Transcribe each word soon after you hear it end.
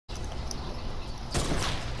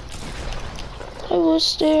I was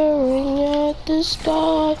staring at the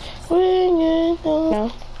sky, ringing out.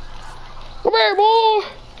 No. Come here, boy!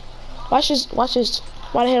 Watch this, watch this.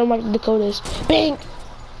 Why the hell am I gonna decode this? Bang!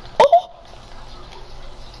 Oh!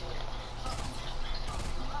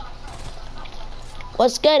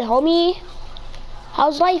 What's good, homie?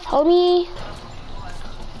 How's life, homie?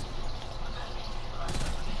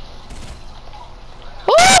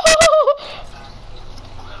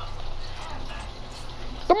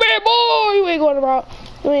 Come here, boy! You ain't going about.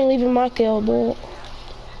 You ain't leaving my kill, boy.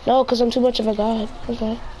 No, because I'm too much of a god. That's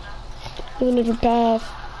why. Living a different path.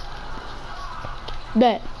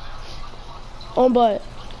 Bet. On butt.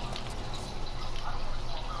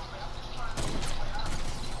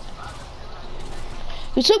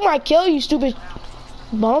 You took my kill, you stupid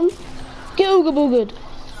bum. Get ooga boogad.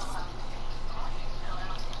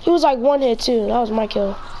 He was like one hit too. That was my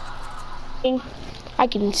kill. I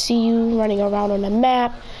can see you running around on the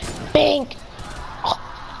map. Bang! Oh.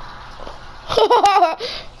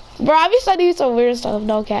 Bro, I be studying some weird stuff,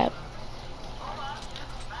 no cap.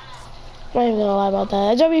 I'm not even gonna lie about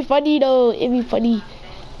that. It's gonna be funny though. It'd be funny.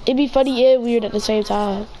 It'd be funny and weird at the same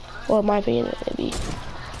time. Well, in my opinion, it'd be.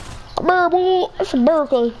 Come here, boy. That's a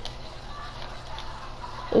burger.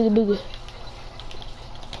 Ooga booga.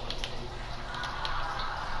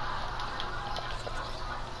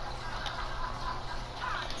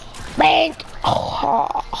 Bang!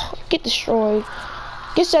 Oh, get destroyed.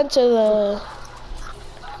 Get sent to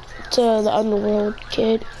the underworld,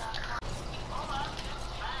 kid.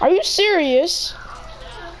 Are you serious?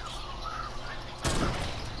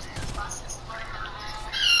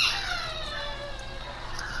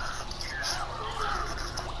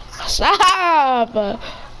 Stop!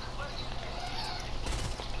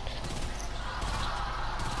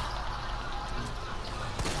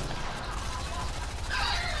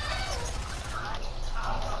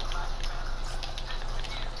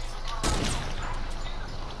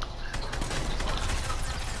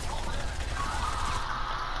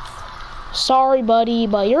 Sorry, buddy,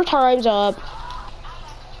 but your time's up.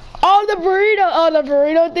 Oh, the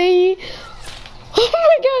burrito thingy. Oh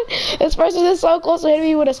my god, this person is so close to hitting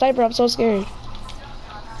me with a sniper. I'm so scared.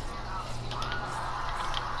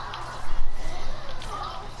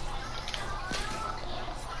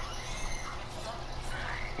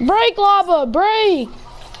 Break, lava, break.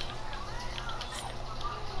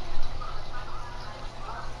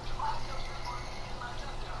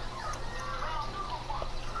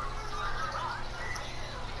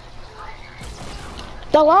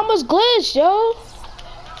 The llama's glitched, yo.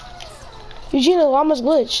 Eugene, the llama's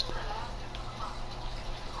glitched.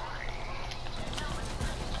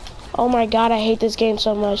 Oh my god, I hate this game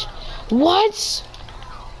so much. What?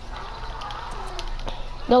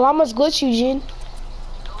 The llama's glitched, Eugene.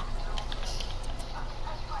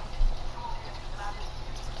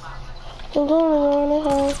 I'm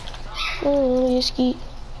going home. Whiskey.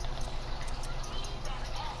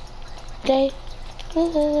 Okay.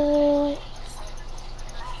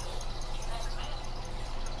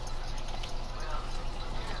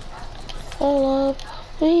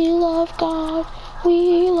 We love God,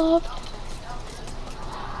 we love.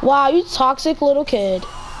 Wow, you toxic little kid.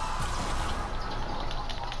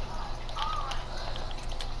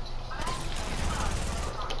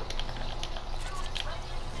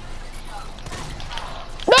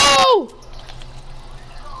 No!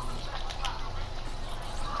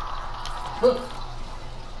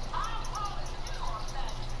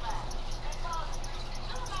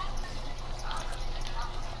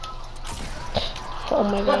 Oh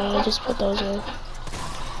my god, I just put those in.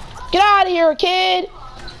 Get out of here, kid!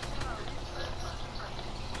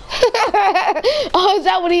 Oh, is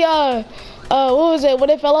that what he, what was it, when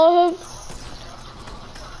it fell on him?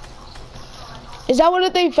 Is that when the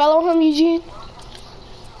thing fell on him, Eugene?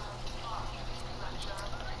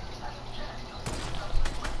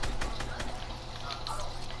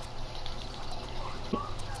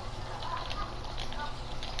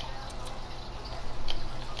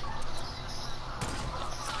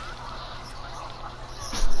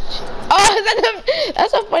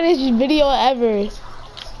 That's the funniest video ever.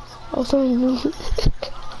 Oh, sorry.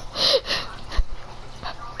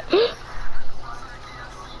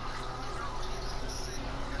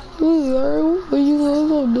 Are you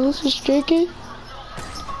little delicious chicken?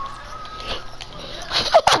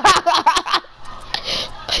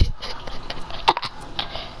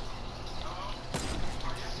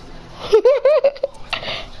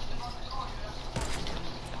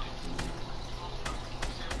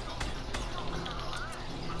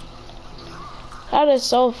 That is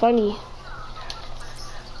so funny.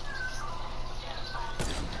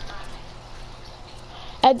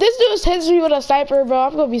 If this dude hits me with a sniper, bro,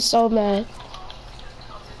 I'm gonna be so mad.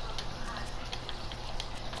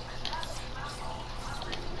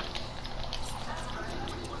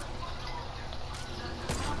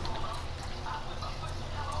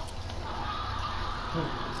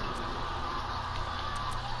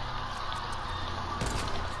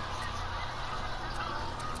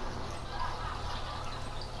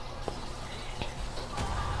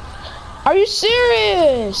 Are you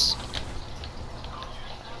serious?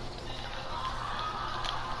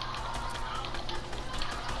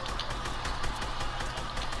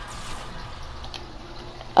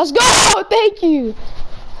 Let's go! Thank you.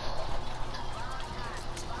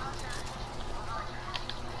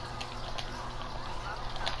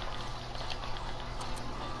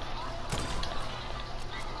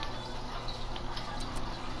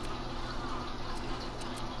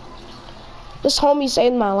 This homie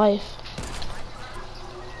saved my life.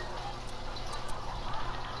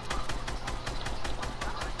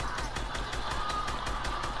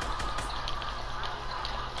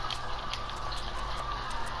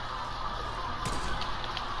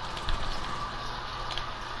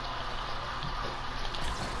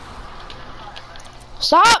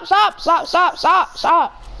 Stop, stop, stop, stop, stop,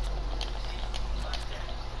 stop.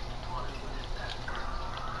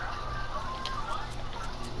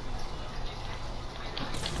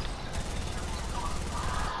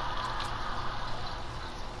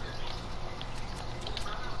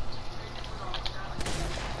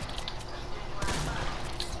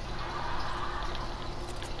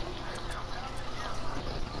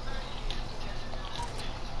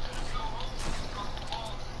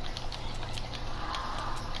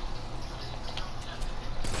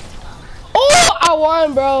 I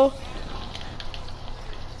won, bro.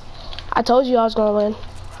 I told you I was gonna win.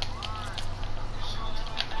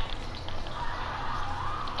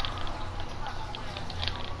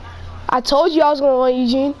 I told you I was gonna win,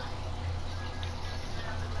 Eugene.